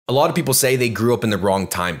A lot of people say they grew up in the wrong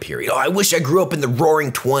time period. Oh, I wish I grew up in the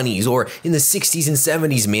roaring 20s or in the 60s and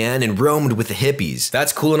 70s, man, and roamed with the hippies.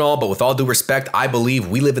 That's cool and all, but with all due respect, I believe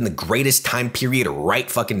we live in the greatest time period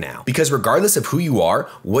right fucking now. Because regardless of who you are,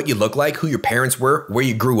 what you look like, who your parents were, where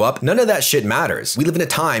you grew up, none of that shit matters. We live in a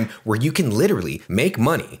time where you can literally make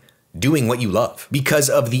money doing what you love because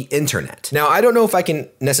of the internet. Now, I don't know if I can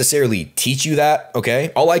necessarily teach you that,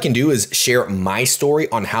 okay? All I can do is share my story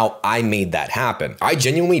on how I made that happen. I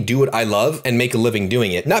genuinely do what I love and make a living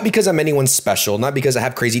doing it. Not because I'm anyone special, not because I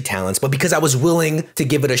have crazy talents, but because I was willing to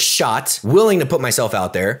give it a shot, willing to put myself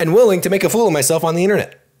out there, and willing to make a fool of myself on the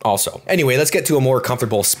internet. Also. Anyway, let's get to a more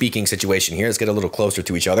comfortable speaking situation here. Let's get a little closer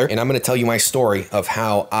to each other. And I'm going to tell you my story of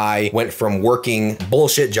how I went from working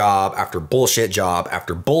bullshit job after bullshit job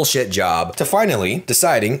after bullshit job to finally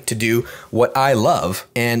deciding to do what I love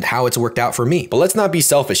and how it's worked out for me. But let's not be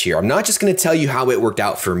selfish here. I'm not just going to tell you how it worked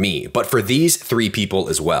out for me, but for these three people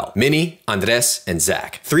as well. Minnie, Andres, and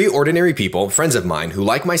Zach. Three ordinary people, friends of mine, who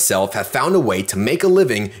like myself have found a way to make a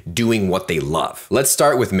living doing what they love. Let's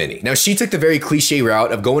start with Minnie. Now, she took the very cliche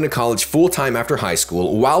route of going to college full-time after high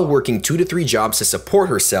school while working 2 to 3 jobs to support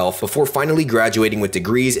herself before finally graduating with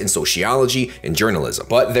degrees in sociology and journalism.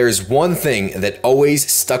 But there's one thing that always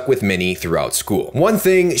stuck with Minnie throughout school. One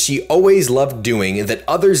thing she always loved doing that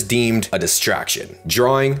others deemed a distraction: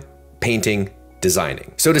 drawing, painting,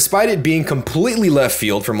 designing. So despite it being completely left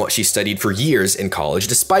field from what she studied for years in college,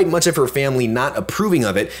 despite much of her family not approving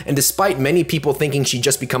of it, and despite many people thinking she'd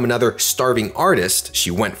just become another starving artist, she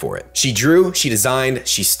went for it. She drew, she designed,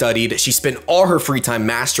 she studied, she spent all her free time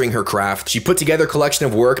mastering her craft. She put together a collection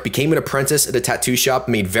of work, became an apprentice at a tattoo shop,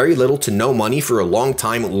 made very little to no money for a long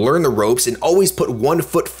time, learned the ropes, and always put one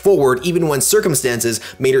foot forward even when circumstances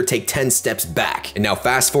made her take 10 steps back. And now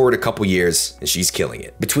fast forward a couple years, and she's killing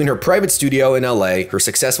it. Between her private studio in LA, her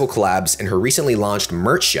successful collabs, and her recently launched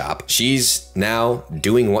merch shop, she's now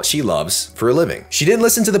doing what she loves for a living. She didn't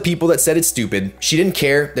listen to the people that said it's stupid. She didn't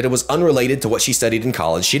care that it was unrelated to what she studied in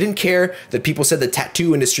college. She didn't care that people said the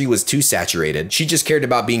tattoo industry was too saturated. She just cared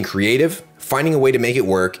about being creative, finding a way to make it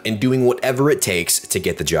work, and doing whatever it takes to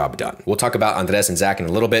get the job done. We'll talk about Andres and Zach in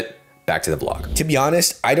a little bit. Back to the vlog. To be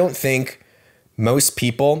honest, I don't think most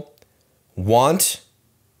people want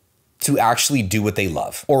to actually do what they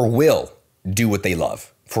love or will do what they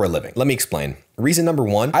love for a living. Let me explain. Reason number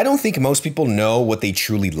one, I don't think most people know what they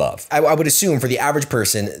truly love. I would assume for the average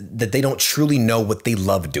person that they don't truly know what they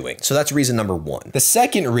love doing. So that's reason number one. The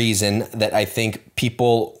second reason that I think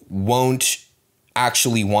people won't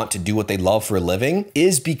actually want to do what they love for a living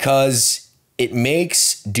is because it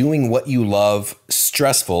makes doing what you love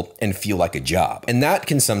stressful and feel like a job. And that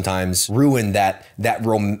can sometimes ruin that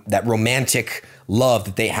romantic love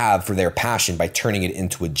that they have for their passion by turning it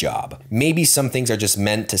into a job. Maybe some things are just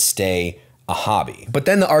meant to stay a hobby. But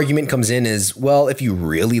then the argument comes in is, well, if you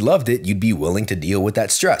really loved it, you'd be willing to deal with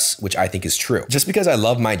that stress, which I think is true. Just because I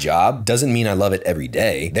love my job doesn't mean I love it every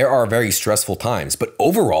day. There are very stressful times, but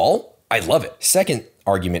overall, I love it. Second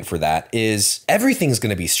argument for that is everything's going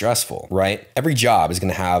to be stressful, right? Every job is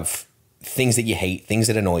going to have things that you hate, things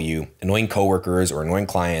that annoy you, annoying coworkers or annoying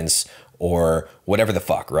clients or whatever the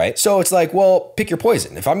fuck, right? So it's like, well, pick your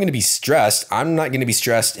poison. If I'm gonna be stressed, I'm not gonna be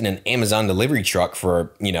stressed in an Amazon delivery truck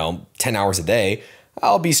for, 10 hours a day.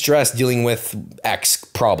 I'll be stressed dealing with X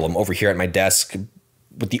problem over here at my desk,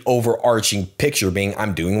 with the overarching picture being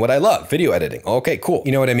I'm doing what I love, video editing. Okay, cool.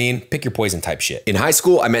 You know what I mean? Pick your poison type shit. In high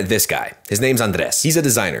school, I met this guy. His name's Andres. He's a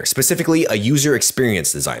designer, specifically a user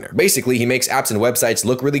experience designer. Basically, he makes apps and websites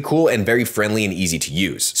look really cool and very friendly and easy to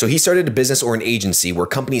use. So he started a business or an agency where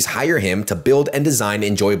companies hire him to build and design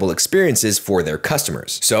enjoyable experiences for their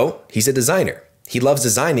customers. So he's a designer. He loves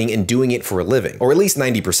designing and doing it for a living, or at least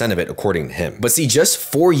 90% of it according to him. But see, just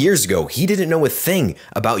 4 years ago, he didn't know a thing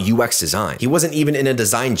about UX design. He wasn't even in a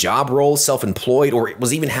design job role, self-employed, or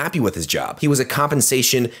was even happy with his job. He was a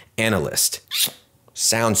compensation analyst.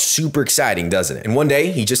 Sounds super exciting, doesn't it? And one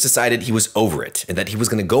day, he just decided he was over it and that he was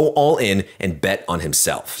gonna go all in and bet on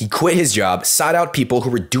himself. He quit his job, sought out people who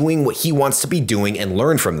were doing what he wants to be doing and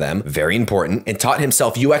learned from them, very important, and taught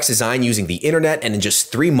himself UX design using the internet, and in just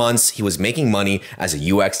 3 months, he was making money as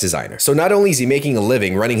a UX designer. So not only is he making a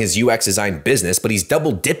living running his UX design business, but he's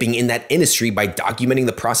double dipping in that industry by documenting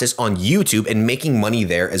the process on YouTube and making money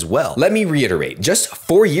there as well. Let me reiterate, just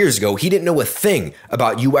 4 years ago, he didn't know a thing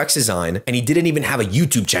about UX design, and he didn't even have a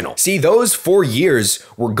YouTube channel. See, those 4 years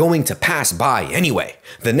were going to pass by anyway.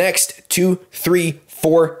 The next 2, 3,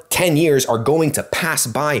 4, 10 years are going to pass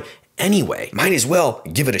by anyway. Might as well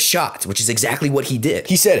give it a shot, which is exactly what he did.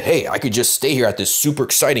 He said, hey, I could just stay here at this super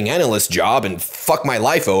exciting analyst job and fuck my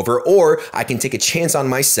life over, or I can take a chance on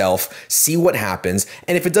myself, see what happens,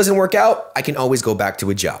 and if it doesn't work out, I can always go back to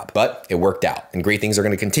a job. But it worked out, and great things are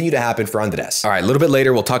going to continue to happen for Andres. All right, a little bit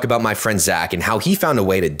later, we'll talk about my friend Zach and how he found a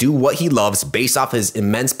way to do what he loves based off his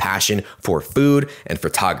immense passion for food and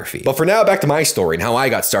photography. But for now, back to my story and how I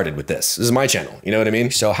got started with this. This is my channel, you know what I mean?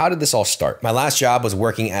 So how did this all start? My last job was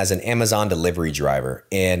working as an Amazon delivery driver,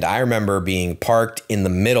 and I remember being parked in the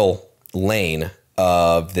middle lane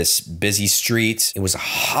of this busy street. It was a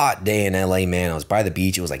hot day in LA, man. I was by the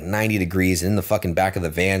beach. It was like 90 degrees in the fucking back of the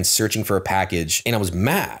van searching for a package, and I was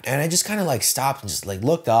mad. And I just kind of like stopped and just like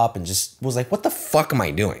looked up and just was like, what the fuck am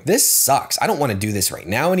I doing? This sucks. I don't want to do this right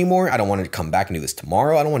now anymore. I don't want to come back and do this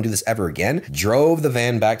tomorrow. I don't want to do this ever again. Drove the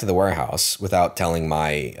van back to the warehouse without telling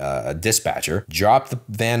my dispatcher, dropped the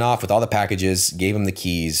van off with all the packages, gave him the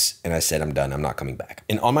keys, and I said, I'm done. I'm not coming back.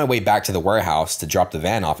 And on my way back to the warehouse to drop the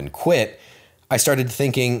van off and quit, I started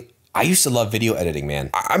thinking, I used to love video editing, man.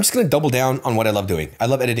 I'm just gonna double down on what I love doing. I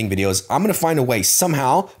love editing videos. I'm gonna find a way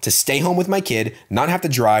somehow to stay home with my kid, not have to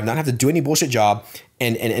drive, not have to do any bullshit job,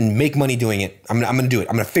 and make money doing it. I'm gonna do it.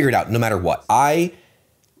 I'm gonna figure it out no matter what. I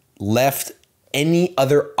left any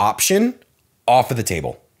other option off of the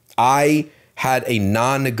table. I had a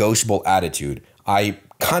non-negotiable attitude. I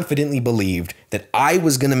confidently believed that I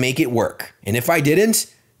was gonna make it work. And if I didn't,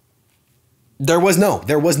 there was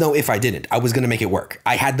no if I didn't. I was gonna make it work.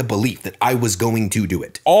 I had the belief that I was going to do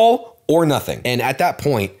it. All or nothing. And at that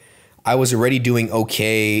point, I was already doing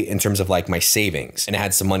okay in terms of like my savings, and I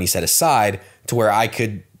had some money set aside to where I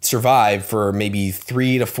could survive for maybe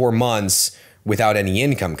 3 to 4 months without any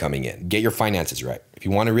income coming in. Get your finances right. If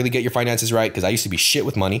you wanna really get your finances right, because I used to be shit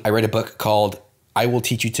with money, I read a book called I Will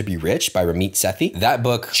Teach You to Be Rich by Ramit Sethi. That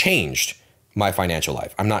book changed my financial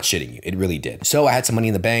life. I'm not shitting you. It really did. So I had some money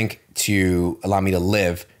in the bank to allow me to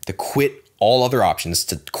live, to quit all other options,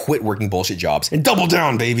 to quit working bullshit jobs and double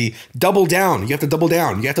down, baby. Double down. You have to double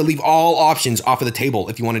down. You have to leave all options off of the table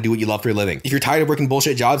if you want to do what you love for a living. If you're tired of working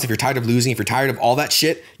bullshit jobs, if you're tired of losing, if you're tired of all that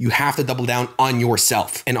shit, you have to double down on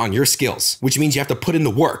yourself and on your skills, which means you have to put in the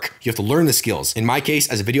work. You have to learn the skills. In my case,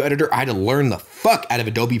 as a video editor, I had to learn the fuck out of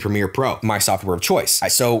Adobe Premiere Pro, my software of choice.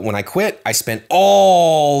 So when I quit, I spent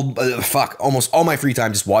almost all my free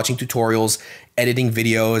time just watching tutorials, editing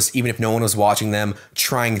videos, even if no one was watching them,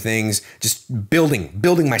 trying things, just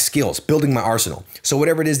building my skills, building my arsenal. So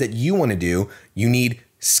whatever it is that you want to do, you need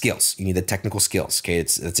skills. You need the technical skills. Okay,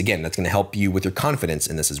 it's again, that's going to help you with your confidence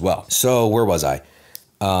in this as well. So where was I?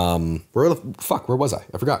 Where was I?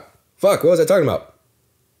 I forgot. Fuck, what was I talking about?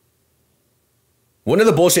 One of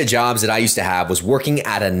the bullshit jobs that I used to have was working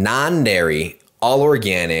at a non-dairy, all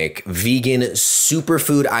organic, vegan,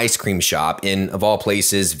 superfood ice cream shop in, of all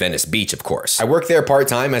places, Venice Beach, of course. I worked there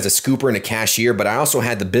part-time as a scooper and a cashier, but I also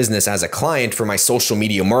had the business as a client for my social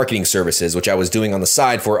media marketing services, which I was doing on the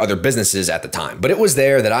side for other businesses at the time. But it was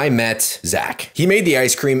there that I met Zach. He made the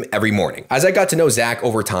ice cream every morning. As I got to know Zach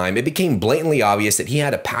over time, it became blatantly obvious that he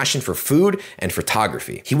had a passion for food and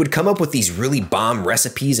photography. He would come up with these really bomb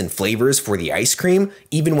recipes and flavors for the ice cream,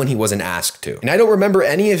 even when he wasn't asked to. And I don't remember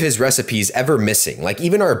any of his recipes ever missing. Like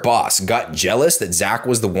even our boss got jealous that Zach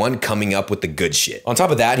was the one coming up with the good shit. On top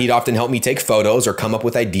of that, he'd often help me take photos or come up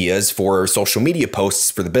with ideas for social media posts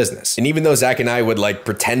for the business. And even though Zach and I would like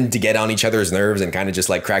pretend to get on each other's nerves and kind of just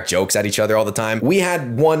like crack jokes at each other all the time, we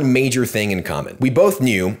had one major thing in common. We both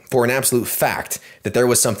knew for an absolute fact that there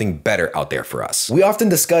was something better out there for us. We often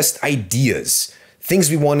discussed ideas,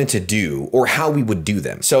 things we wanted to do, or how we would do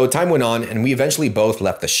them. So time went on and we eventually both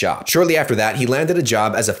left the shop. Shortly after that, he landed a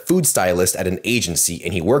job as a food stylist at an agency,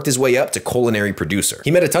 and he worked his way up to culinary producer.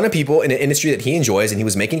 He met a ton of people in an industry that he enjoys, and he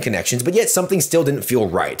was making connections, but yet something still didn't feel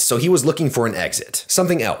right. So he was looking for an exit,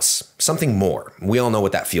 something else, something more. We all know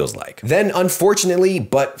what that feels like. Then unfortunately,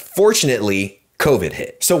 but fortunately, COVID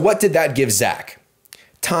hit. So what did that give Zach?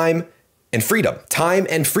 Time and freedom. Time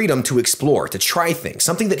and freedom to explore, to try things,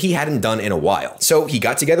 something that he hadn't done in a while. So he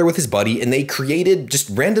got together with his buddy and they created just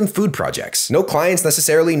random food projects. No clients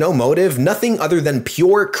necessarily, no motive, nothing other than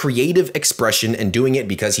pure creative expression and doing it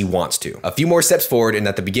because he wants to. A few more steps forward, and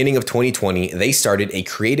at the beginning of 2020, they started a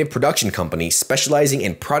creative production company specializing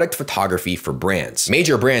in product photography for brands.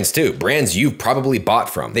 Major brands too, brands you've probably bought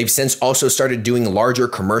from. They've since also started doing larger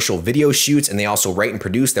commercial video shoots, and they also write and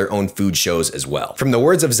produce their own food shows as well. From the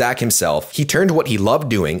words of Zach himself, himself, he turned what he loved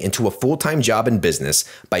doing into a full-time job in business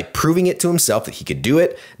by proving it to himself that he could do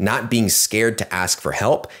it, not being scared to ask for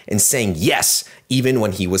help, and saying yes, even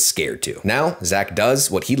when he was scared to. Now, Zach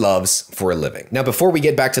does what he loves for a living. Now, before we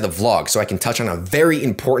get back to the vlog, so I can touch on a very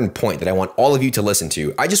important point that I want all of you to listen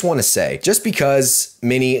to, I just want to say, just because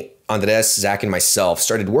Minnie, Andres, Zach, and myself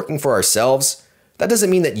started working for ourselves, that doesn't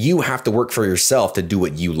mean that you have to work for yourself to do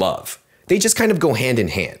what you love. They just kind of go hand in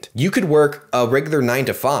hand. You could work a regular 9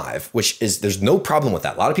 to 5, which is, there's no problem with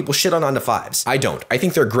that. A lot of people shit on 9 to 5s. I don't. I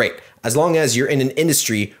think they're great, as long as you're in an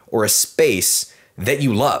industry or a space that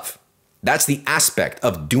you love. That's the aspect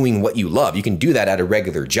of doing what you love. You can do that at a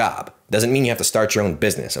regular job. Doesn't mean you have to start your own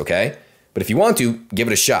business, okay? But if you want to, give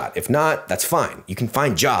it a shot. If not, that's fine. You can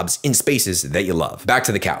find jobs in spaces that you love. Back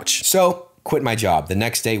to the couch. So, quit my job. The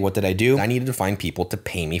next day, what did I do? I needed to find people to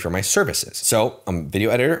pay me for my services. So, I'm a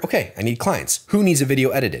video editor. Okay, I need clients. Who needs a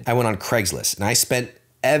video edited? I went on Craigslist and I spent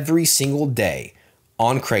every single day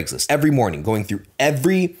on Craigslist, every morning, going through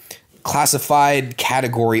every classified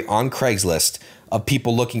category on Craigslist of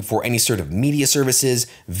people looking for any sort of media services,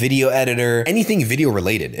 video editor, anything video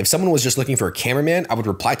related. If someone was just looking for a cameraman, I would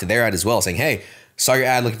reply to their ad as well, saying, hey, saw your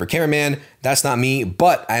ad looking for a cameraman. That's not me,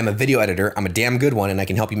 but I am a video editor. I'm a damn good one and I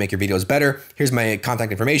can help you make your videos better. Here's my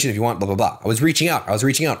contact information if you want, blah, blah, blah. I was reaching out all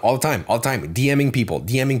the time, DMing people,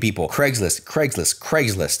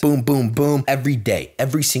 Craigslist, boom, boom, boom, every day,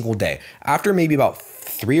 every single day. After maybe about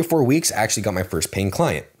 3 or 4 weeks, I actually got my first paying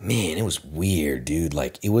client. Man, it was weird, dude.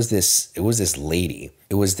 Like it was this lady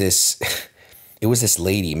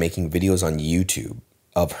making videos on YouTube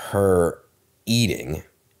of her eating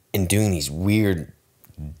and doing these weird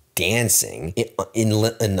dancing in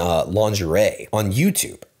lingerie on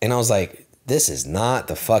YouTube. And I was like, this is not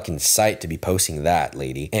the fucking site to be posting that,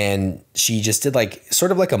 lady. And she just did like,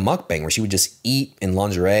 sort of like a mukbang where she would just eat in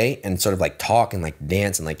lingerie and sort of like talk and like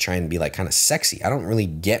dance and like try and be like kind of sexy. I don't really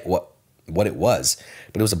get what it was,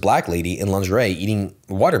 but it was a black lady in lingerie eating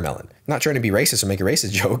watermelon. I'm not trying to be racist or make a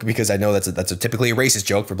racist joke because I know that's a typically a racist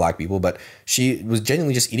joke for black people, but she was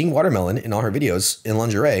genuinely just eating watermelon in all her videos in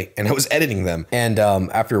lingerie, and I was editing them. And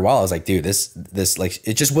after a while, I was like, dude, this like,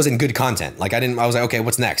 it just wasn't good content. Like I was like, okay,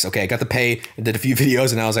 what's next? Okay, I got the pay, I did a few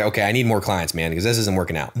videos, and I was like, okay, I need more clients, man, because this isn't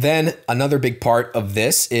working out. Then another big part of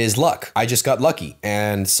this is luck. I just got lucky,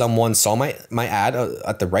 and someone saw my ad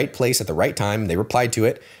at the right place at the right time. They replied to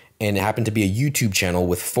it. And it happened to be a YouTube channel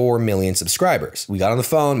with 4 million subscribers. We got on the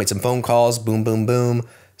phone, made some phone calls, boom, boom, boom,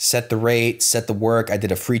 set the rate, set the work. I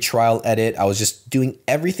did a free trial edit. I was just doing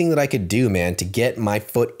everything that I could do, man, to get my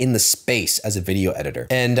foot in the space as a video editor.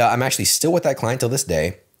 And I'm actually still with that client till this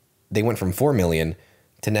day. They went from 4 million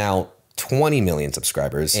to now 20 million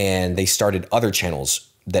subscribers, and they started other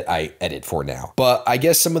channels that I edit for now. But I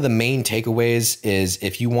guess some of the main takeaways is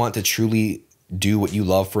if you want to truly do what you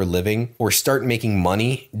love for a living or start making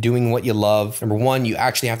money doing what you love, number one, you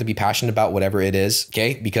actually have to be passionate about whatever it is,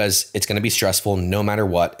 okay? Because it's gonna be stressful no matter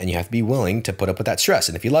what, and you have to be willing to put up with that stress.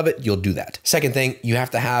 And if you love it, you'll do that. Second thing, you have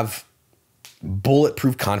to have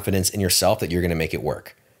bulletproof confidence in yourself that you're gonna make it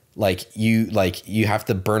work. You have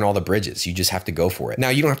to burn all the bridges. You just have to go for it. Now,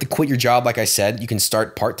 you don't have to quit your job. Like I said, you can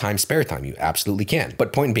start part-time spare time. You absolutely can.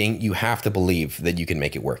 But point being, you have to believe that you can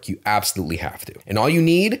make it work. You absolutely have to. And all you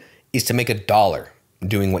need is to make $1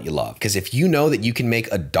 doing what you love. Because if you know that you can make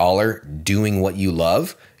 $1 doing what you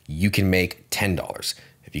love, you can make $10.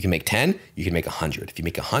 If you can make 10, you can make 100. If you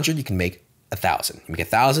make 100, you can make 1,000. You make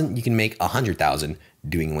 1,000, you can make 100,000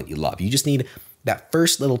 doing what you love. You just need that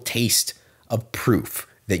first little taste of proof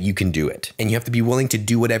that you can do it. And you have to be willing to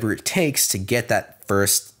do whatever it takes to get that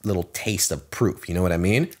first little taste of proof. You know what I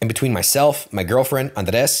mean? And between myself, my girlfriend,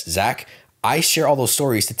 Andres, Zach, I share all those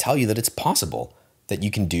stories to tell you that it's possible that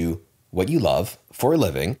you can do what you love for a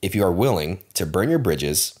living if you are willing to burn your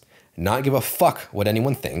bridges, not give a fuck what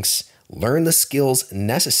anyone thinks, learn the skills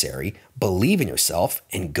necessary, believe in yourself,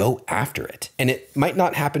 and go after it. And it might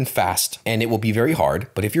not happen fast, and it will be very hard,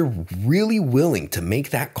 but if you're really willing to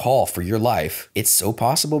make that call for your life, it's so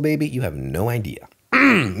possible, baby, you have no idea.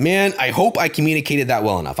 Man, I hope I communicated that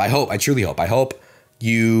well enough. I truly hope. I hope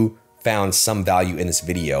you found some value in this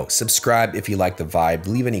video. Subscribe if you like the vibe.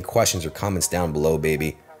 Leave any questions or comments down below,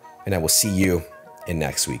 baby. And I will see you in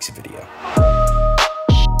next week's video.